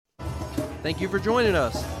Thank you for joining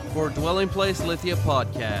us for Dwelling Place Lithia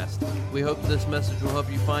podcast. We hope this message will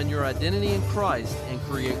help you find your identity in Christ and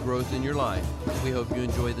create growth in your life. We hope you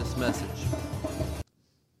enjoy this message.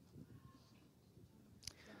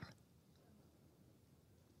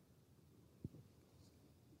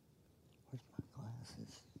 Where's my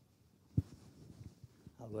glasses?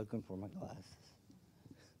 I'm looking for my glasses.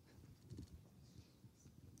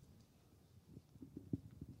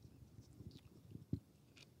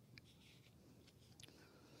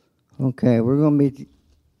 Okay, we're going to be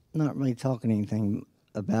not really talking anything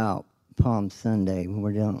about Palm Sunday.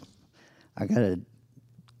 I got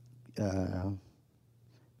a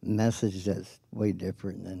message that's way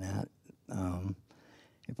different than that.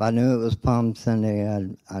 If I knew it was Palm Sunday,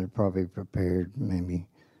 I'd probably prepared maybe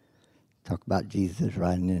talk about Jesus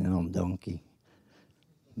riding in on a donkey.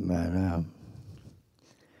 But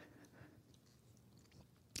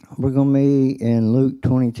we're going to be in Luke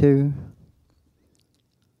 22.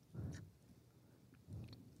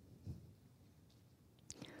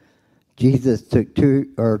 Jesus took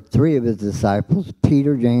three of his disciples,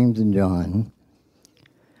 Peter, James, and John.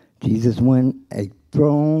 Jesus went a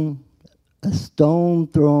stone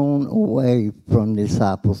thrown away from the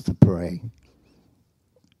disciples to pray.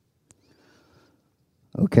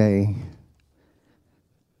 Okay.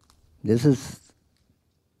 This is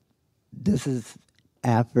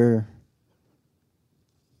after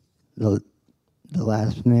the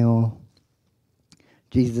last meal.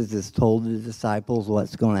 Jesus has told the disciples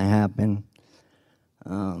what's going to happen.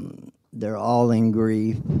 They're all in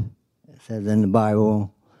grief. It says in the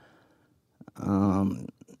Bible.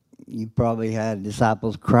 You probably had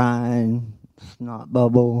disciples crying, snot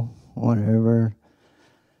bubble, whatever.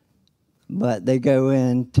 But they go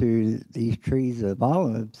into these trees of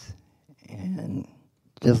olives, and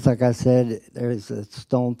just like I said, there's a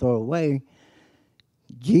stone throw away.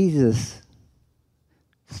 Jesus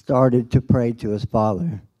started to pray to his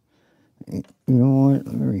Father. You know what?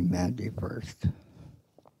 Let me read Matthew first.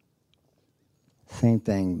 Same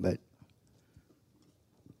thing, but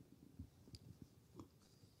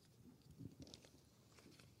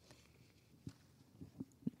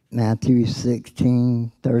Matthew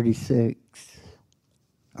 16:36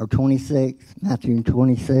 or 26. Matthew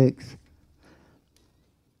 26,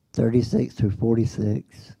 36 through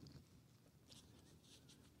 46.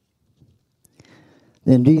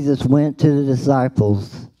 Then Jesus went to the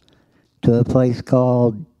disciples to a place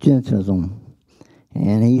called Dixion,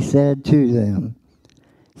 and he said to them,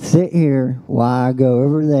 "Sit here while I go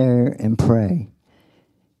over there and pray."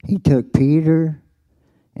 He took Peter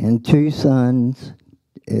and two sons,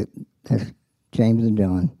 that's James and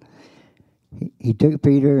John. He took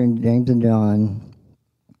Peter and James and John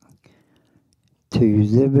to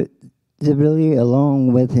Zebedee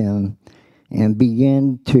along with him, and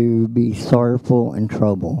began to be sorrowful and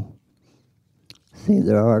troubled. See,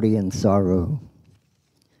 they're already in sorrow.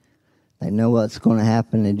 They know what's going to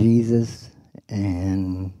happen to Jesus,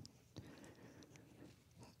 and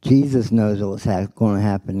Jesus knows what's going to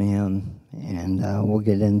happen to him, and we'll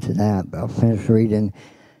get into that, but I'll finish reading.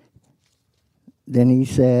 Then he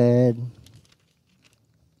said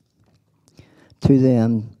to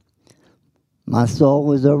them, "My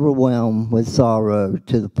soul is overwhelmed with sorrow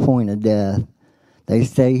to the point of death. They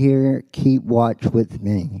stay here, keep watch with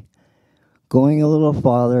me." Going a little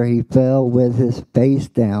farther, he fell with his face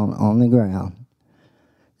down on the ground.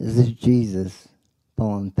 This is Jesus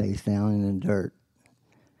falling face down in the dirt.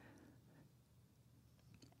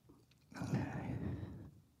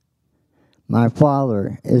 "My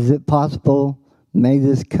Father, is it possible? May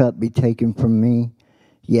this cup be taken from me,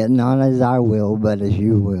 yet not as I will, but as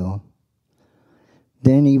you will."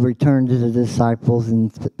 Then he returned to the disciples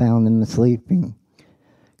and found them sleeping.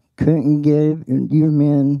 "Couldn't you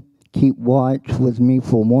men keep watch with me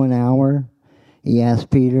for 1 hour?" he asked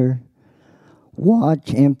Peter.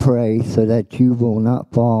 "Watch and pray so that you will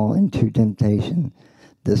not fall into temptation.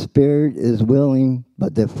 The spirit is willing,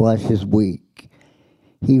 but the flesh is weak."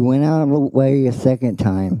 He went out of the way a second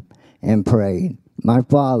time and prayed, "My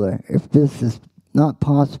Father, if this is not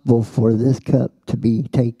possible for this cup to be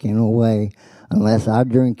taken away unless I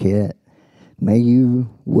drink it, may you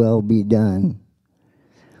will be done."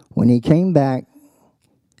 When he came back,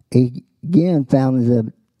 he again found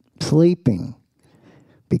them sleeping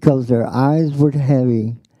because their eyes were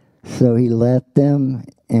heavy. So he left them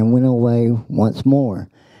and went away once more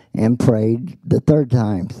and prayed the third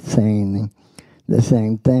time, saying the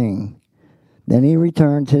same thing. Then he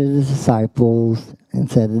returned to the disciples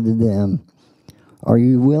and said to them, "Are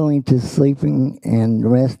you willing to sleeping and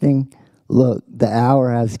resting? Look, the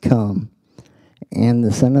hour has come, and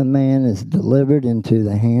the Son of Man is delivered into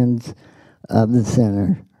the hands of the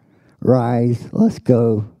sinner. Rise, let's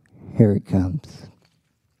go. Here it comes.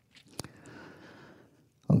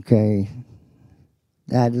 Okay,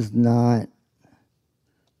 that's nothing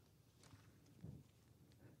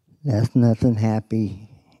happy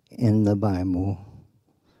in the Bible.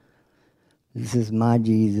 This is my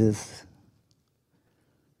Jesus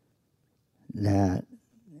that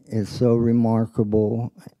is so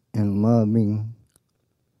remarkable and loving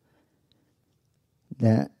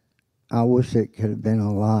that I wish it could have been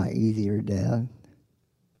a lot easier, Dad.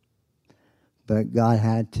 But God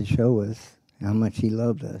had to show us how much He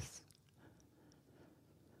loved us.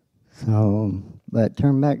 So, but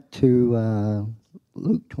turn back to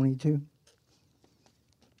Luke 22.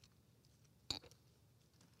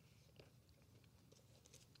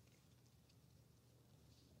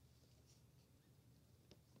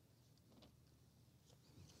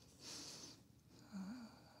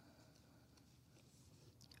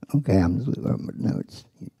 Okay, I'm just looking at my notes.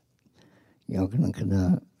 Y'all can look it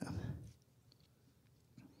up.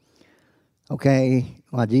 Okay,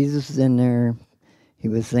 while Jesus was in there, He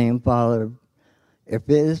was saying, Father, if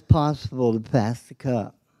it is possible to pass the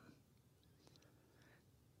cup,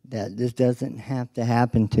 that this doesn't have to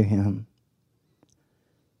happen to Him.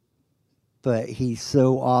 But He's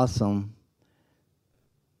so awesome.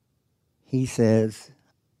 He says,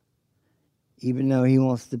 even though He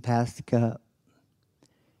wants to pass the cup,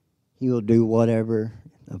 He will do whatever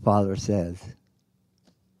the Father says.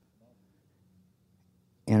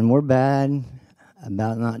 And we're bad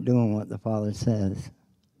about not doing what the Father says.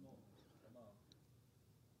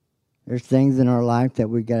 There's things in our life that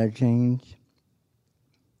we got to change.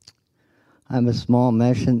 I have a small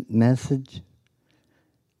message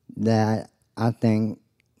that I think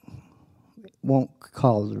won't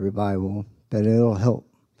cause a revival, but it'll help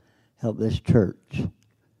this church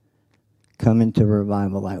come into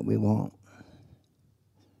revival like we want.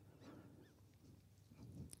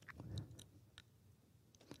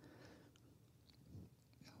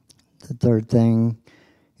 The third thing,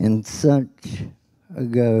 in such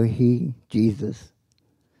ago, Jesus,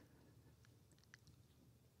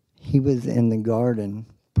 He was in the garden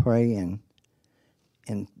praying,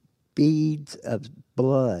 and beads of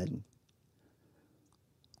blood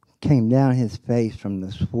came down His face from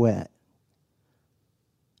the sweat.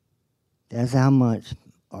 That's how much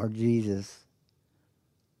our Jesus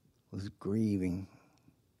was grieving.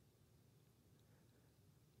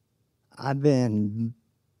 I've been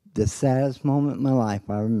the saddest moment in my life.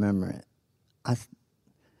 I remember it.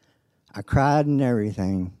 I cried and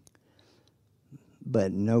everything,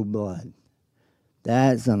 but no blood.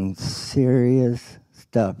 That's some serious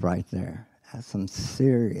stuff right there. That's some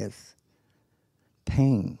serious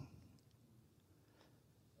pain.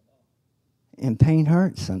 And pain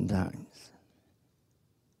hurts sometimes.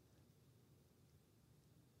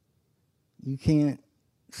 You can't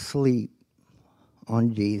sleep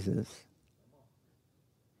on Jesus.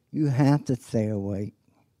 You have to stay awake.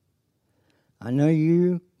 I know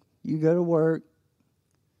you go to work,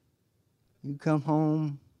 you come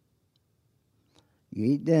home, you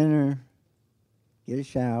eat dinner, get a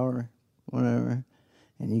shower, whatever,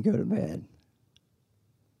 and you go to bed.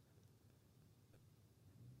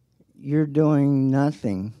 You're doing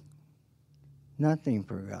nothing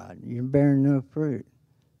for God. You're bearing no fruit.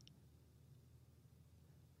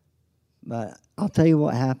 But I'll tell you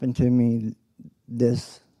what happened to me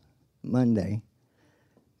this Monday.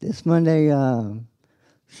 This Monday,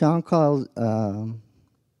 Sean calls,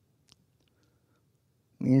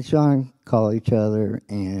 me and Sean call each other,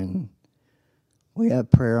 and we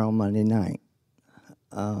have prayer on Monday night.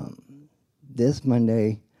 This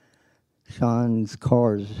Monday, Sean's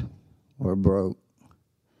cars were broke,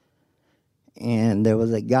 and there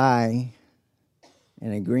was a guy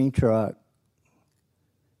in a green truck.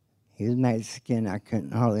 He was Mexican. I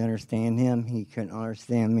couldn't hardly understand him. He couldn't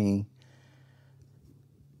understand me.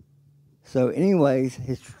 So anyways,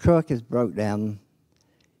 his truck is broke down.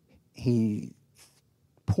 He's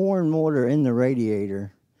pouring water in the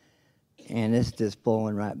radiator, and it's just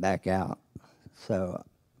flowing right back out. So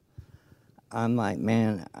I'm like,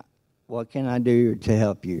 man, what can I do to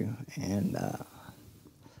help you? And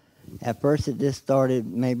at first it just started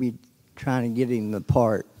maybe trying to get him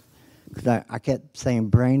apart. Because I kept saying,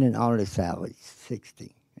 Brandon Auto Salvage,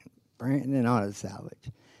 60. Brandon Auto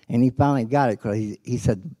Salvage. And he finally got it because he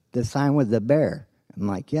said, the sign with the bear. I'm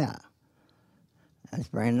like, yeah, that's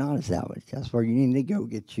Brandon Auto Salvage. That's where you need to go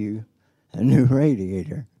get you a new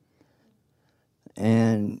radiator.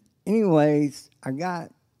 And anyways, I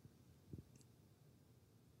got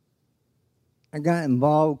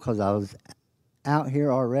involved because I was out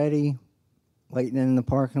here already, waiting in the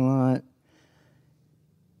parking lot.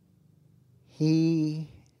 he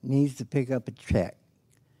needs to pick up a check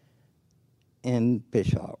in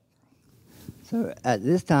Fishhawk. So at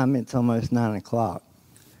this time, it's almost 9 o'clock.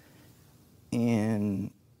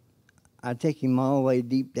 And I take him all the way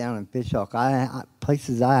deep down in Fishhawk,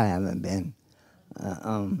 places I haven't been.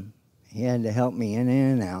 He had to help me in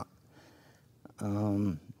and out.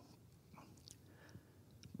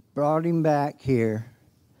 Brought him back here,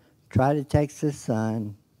 tried to text his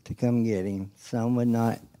son to come get him. Son would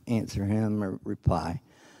not answer him or reply.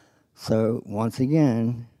 So once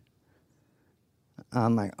again,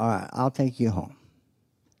 I'm like, all right, I'll take you home.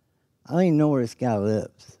 I don't even know where this guy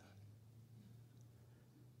lives.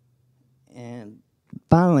 And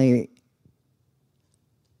finally,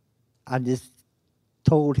 I just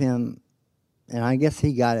told him, and I guess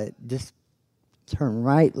he got it, just turn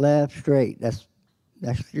right, left, straight. That's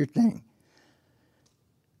your thing.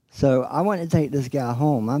 So I went to take this guy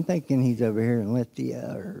home. I'm thinking he's over here in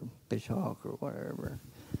Lithia or Fishhawk or whatever.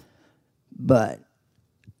 But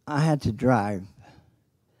I had to drive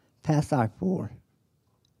past I-4.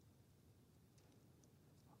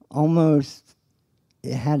 Almost,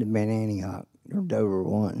 it had to have been Antioch or Dover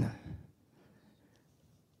 1.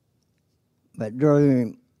 But drove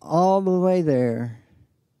him all the way there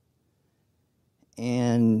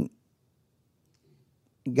and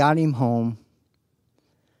got him home.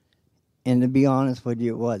 And to be honest with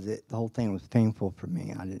you, the whole thing was painful for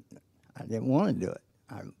me. I didn't want to do it.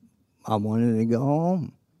 I wanted to go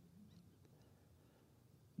home.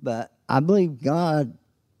 But I believe God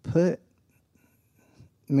put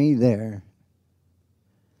me there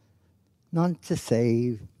not to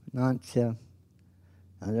save, not to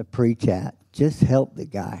preach at, just help the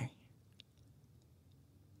guy.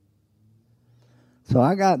 So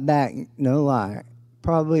I got back, no lie,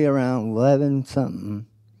 probably around 11 something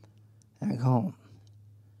back home.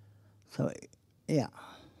 So, yeah,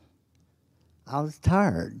 I was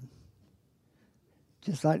tired.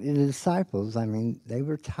 Just like the disciples, I mean, they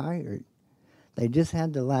were tired. They just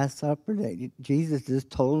had the Last Supper. Jesus just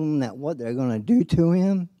told them that what they're going to do to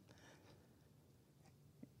him.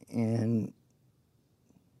 And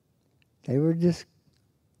they were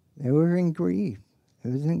in grief. It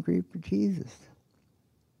was in grief for Jesus.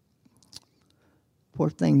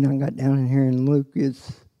 Fourth thing I got down in here in Luke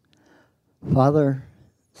is Father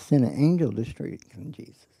sent an angel to strengthen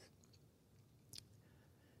Jesus.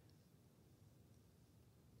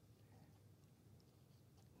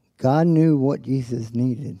 God knew what Jesus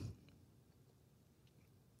needed.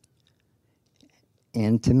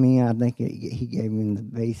 And to me, I think he gave him the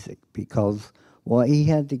basic, because what he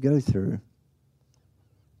had to go through,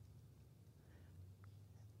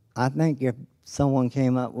 I think if someone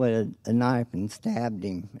came up with a knife and stabbed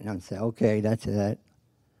him, and I'd say, okay, that's it.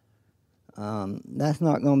 That's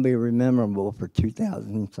not going to be memorable for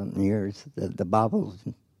 2,000-something years. The Bible's,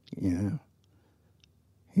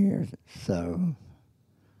 here. So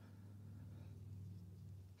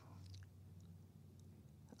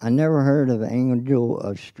I never heard of an angel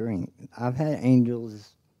of strength. I have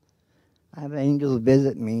angels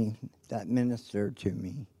visit me that minister to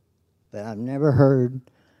me, but I've never heard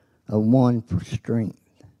of one for strength.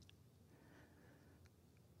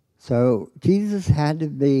 So Jesus had to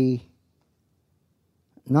be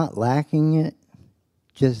not lacking it,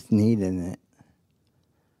 just needing it.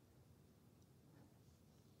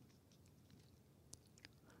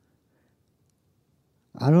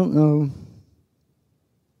 I don't know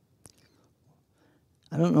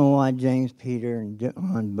why James, Peter, and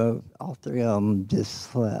John, all three of them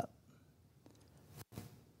just slept.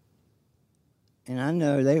 And I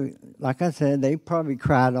know like I said, they probably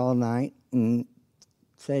cried all night and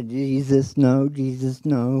said, Jesus, no, Jesus,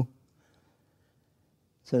 no.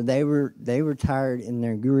 So they were tired in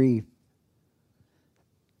their grief.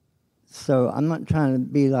 So I'm not trying to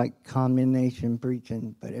be like condemnation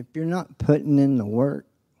preaching, but if you're not putting in the work,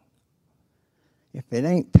 if it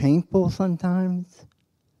ain't painful sometimes,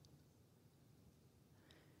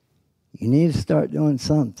 you need to start doing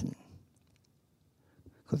something,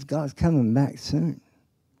 because God's coming back soon.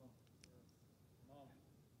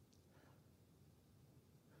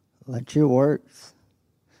 Let your works,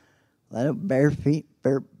 let it bear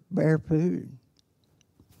food.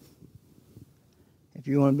 If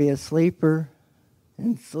you want to be a sleeper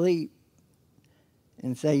and sleep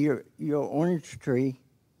and say your orange tree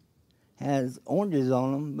has oranges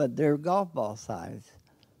on them, but they're golf ball size.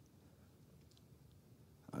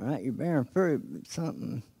 All right, you're bearing fruit, but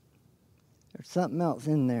there's something else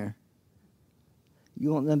in there.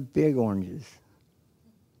 You want them big oranges.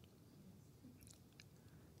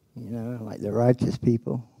 Like the righteous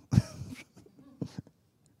people.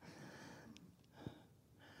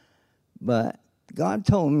 But God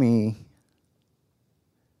told me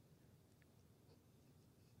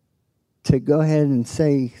to go ahead and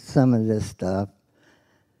say some of this stuff.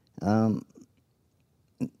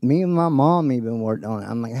 Me and my mom even worked on it.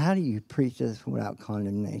 I'm like, how do you preach this without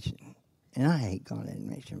condemnation? And I hate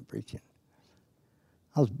condemnation preaching.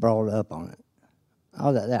 I was brought up on it. I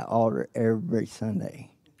was at that altar every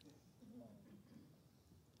Sunday.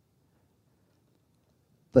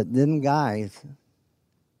 But them guys,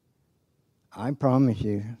 I promise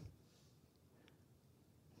you,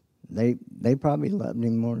 they probably loved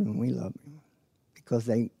him more than we loved him, because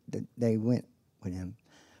they went with him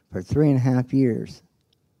for 3.5 years.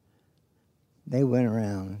 They went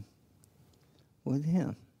around with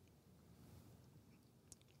him.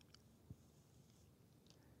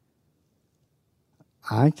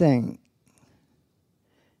 I think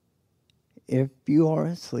if you are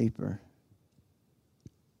a sleeper,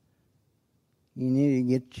 you need to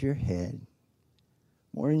get your head,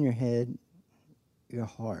 more in your head, your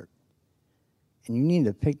heart. And you need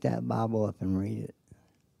to pick that Bible up and read it.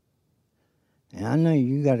 And I know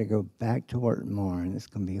you got to go back to work tomorrow, and it's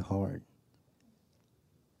going to be hard.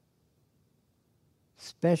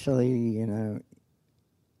 Especially,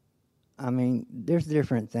 there's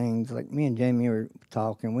different things. Like me and Jamie were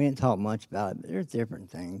talking. We didn't talk much about it, but there's different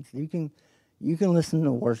things. You can listen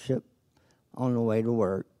to worship on the way to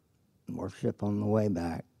work, worship on the way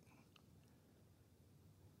back.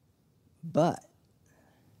 But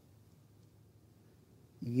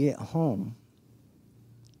you get home,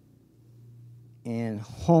 and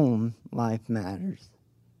home life matters.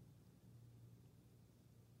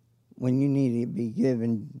 When you need to be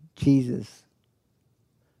giving Jesus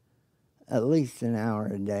at least an hour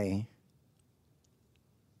a day.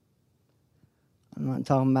 I'm not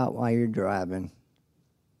talking about while you're driving.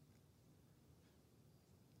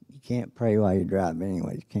 You can't pray while you're driving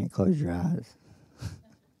anyway. You can't close your eyes.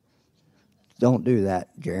 Don't do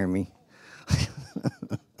that, Jeremy.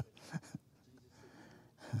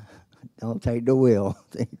 Don't take the wheel.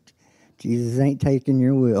 Jesus ain't taking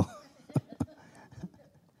your wheel.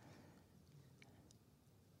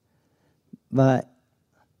 But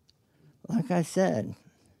like I said,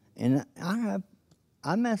 and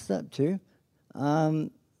I messed up too.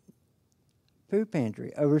 Food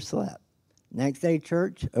pantry, overslept. Next day,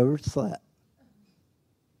 church, overslept.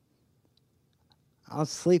 I was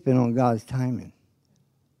sleeping on God's timing.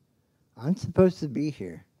 I'm supposed to be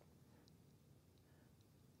here.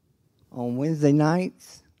 On Wednesday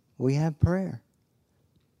nights, we have prayer.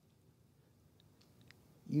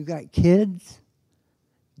 You got kids?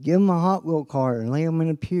 Give them a Hot Wheel car and lay them in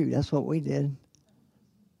a pew. That's what we did.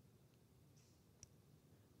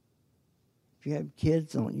 If you have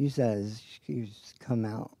kids, don't use that as an excuse to come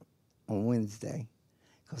out on Wednesday.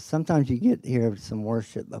 Because sometimes you get to hear some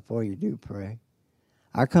worship before you do pray.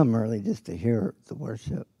 I come early just to hear the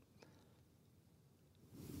worship.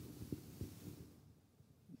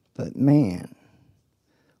 But man,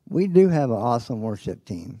 we do have an awesome worship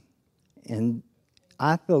team. And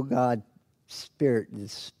I feel God's Spirit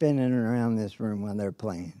is spinning around this room while they're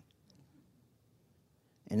playing.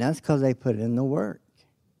 And that's because they put in the work.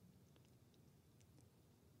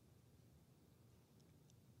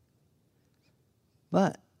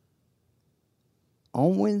 But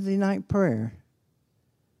on Wednesday night prayer,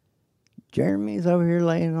 Jeremy's over here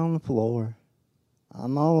laying on the floor.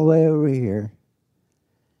 I'm all the way over here.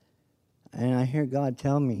 And I hear God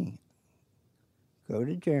tell me, go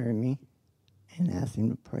to Jeremy and ask him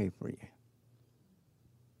to pray for you.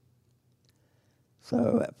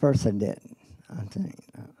 So at first I didn't. I think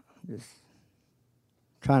just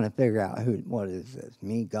trying to figure out what is this?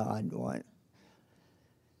 Me, God, what?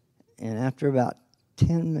 And after about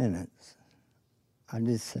 10 minutes, I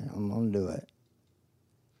just said, I'm going to do it.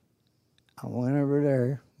 I went over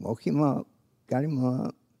there, woke him up, got him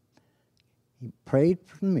up. He prayed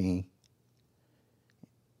for me.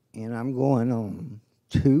 And I'm going on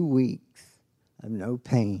 2 weeks of no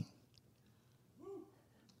pain.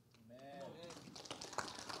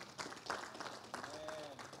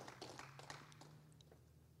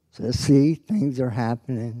 So see, things are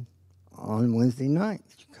happening on Wednesday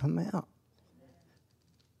nights. You come out.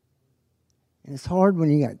 And it's hard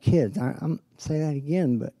when you got kids. I'm say that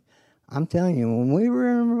again, but I'm telling you, when we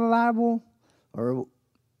were in revival, or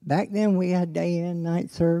back then we had day and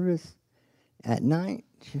night service. At night,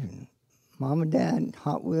 Mom and Dad,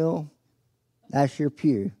 Hot Wheel, that's your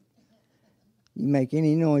pew. You make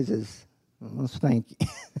any noises, I'm going to spank you.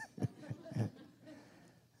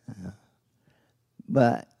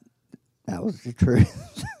 But that was the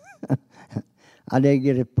truth. I did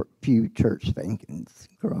get a few church spankings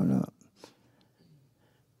growing up.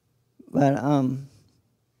 But But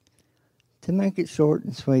to make it short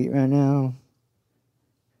and sweet right now,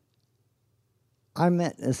 I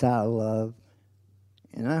met this out of love,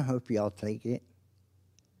 and I hope y'all take it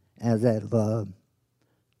as that love,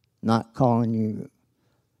 not calling you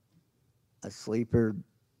a sleeper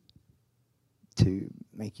to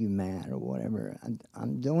make you mad or whatever.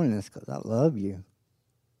 I'm doing this because I love you.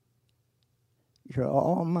 You're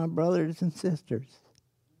all my brothers and sisters.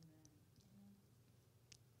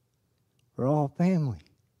 We're all family.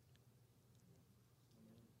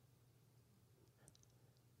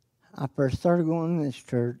 I first started going to this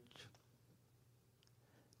church.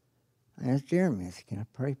 I asked Jeremy, I said, can I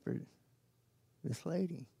pray for this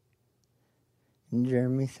lady? And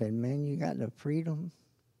Jeremy said, man, you got the freedom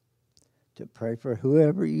to pray for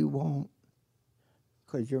whoever you want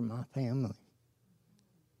because you're my family.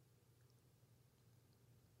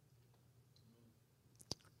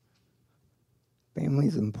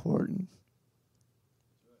 Family's important.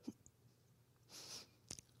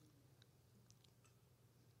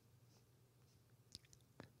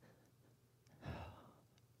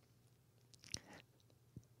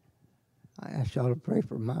 I ask y'all to pray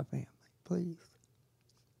for my family, please.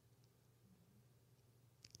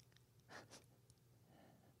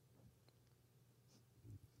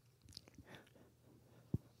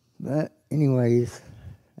 But anyways,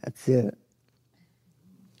 that's it.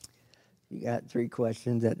 You got 3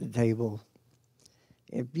 questions at the table.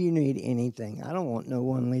 If you need anything, I don't want no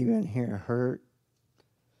one leaving here hurt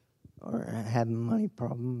or having money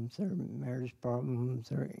problems or marriage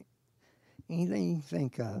problems or anything you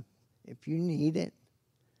think of. If you need it,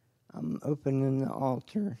 I'm opening the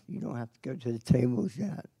altar. You don't have to go to the tables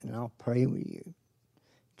yet, and I'll pray with you.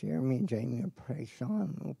 Jeremy and Jamie will pray.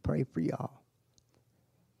 Sean will pray for y'all.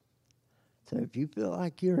 So if you feel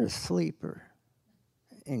like you're a sleeper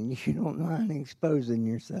and you don't mind exposing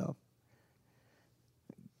yourself,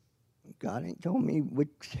 God ain't told me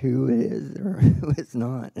who it is or who it's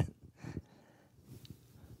not.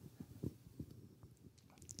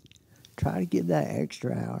 Try to give that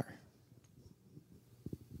extra hour.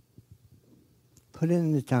 Put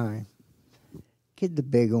in the time. Get the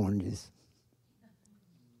big oranges.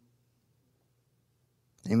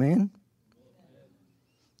 Amen?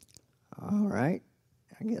 All right.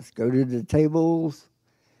 I guess go to the tables.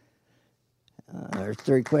 There's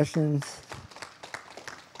 3 questions.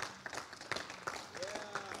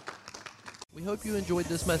 We hope you enjoyed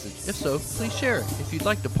this message. If so, please share it. If you'd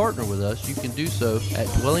like to partner with us, you can do so at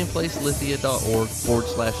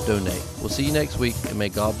dwellingplacelithia.org/donate. We'll see you next week, and may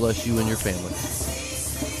God bless you and your family.